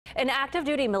An active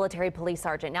duty military police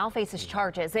sergeant now faces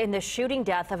charges in the shooting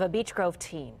death of a Beech Grove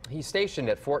teen. He's stationed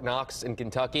at Fort Knox in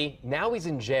Kentucky. Now he's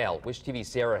in jail. Wish TV's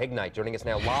Sierra Hignite joining us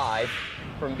now live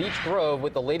from Beech Grove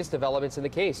with the latest developments in the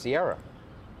case. Sierra.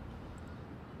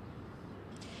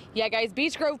 Yeah, guys,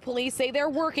 Beech Grove police say they're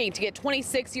working to get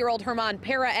 26-year-old Herman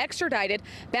Pera extradited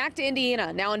back to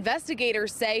Indiana. Now,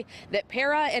 investigators say that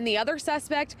Pera and the other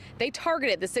suspect, they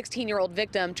targeted the 16-year-old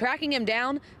victim, tracking him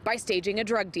down by staging a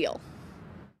drug deal.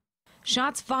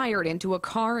 Shots fired into a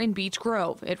car in Beech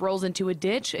Grove. It rolls into a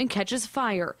ditch and catches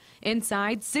fire.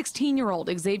 Inside, 16-year-old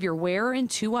Xavier Ware and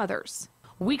two others.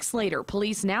 Weeks later,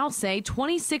 police now say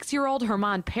 26-year-old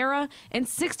Herman Pera and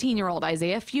 16-year-old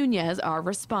Isaiah Funes are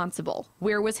responsible.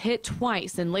 Ware was hit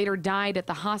twice and later died at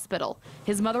the hospital.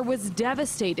 His mother was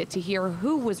devastated to hear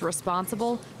who was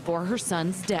responsible for her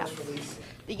son's death.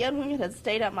 The young woman had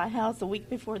stayed at my house a week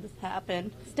before this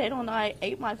happened, stayed all night,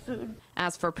 ate my food.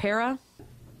 As for Pera,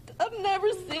 I've never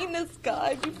seen this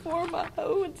guy before my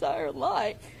whole entire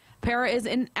life. Pera is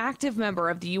an active member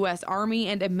of the U.S. Army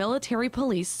and a military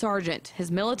police sergeant. His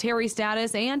military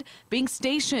status and being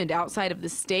stationed outside of the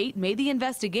state made the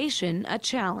investigation a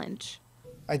challenge.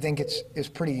 I think it's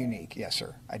pretty unique. Yes,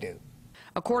 sir, I do.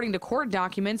 According to court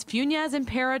documents, Funes and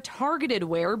Pera targeted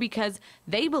Ware because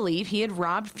they believe he had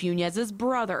robbed Funes'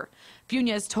 brother.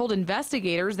 Funes told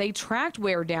investigators they tracked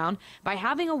Ware down by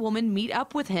having a woman meet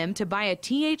up with him to buy a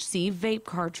THC vape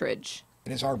cartridge.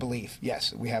 It is our belief,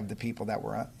 yes, we have the people that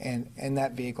were in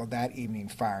that vehicle that evening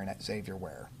firing at Xavier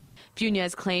Ware.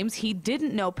 Funes claims he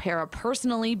didn't know Pera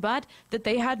personally, but that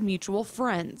they had mutual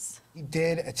friends. He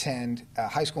did attend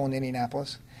high school in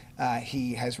Indianapolis.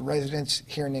 He has residence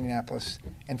here in Indianapolis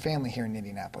and family here in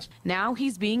Indianapolis. Now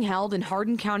he's being held in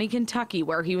Hardin County, Kentucky,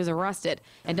 where he was arrested,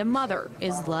 and a mother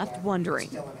is left wondering.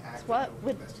 What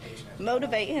would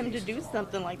motivate him to do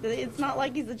something like that? It's not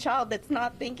like he's a child that's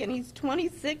not thinking. He's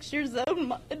 26 years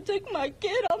old and took my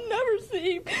kid. I'll never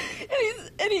see him.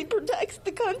 And he protects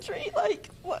the country. Like,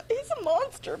 what? He's a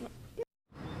monster.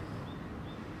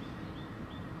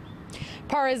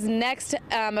 Pera's next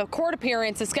court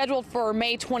appearance is scheduled for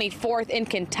May 24th in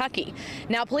Kentucky.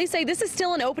 Now, police say this is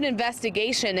still an open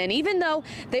investigation, and even though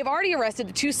they've already arrested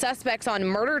the two suspects on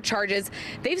murder charges,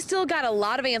 they've still got a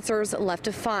lot of answers left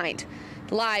to find.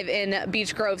 Live in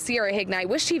Beech Grove, Sierra Hignite,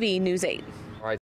 Wish TV News 8.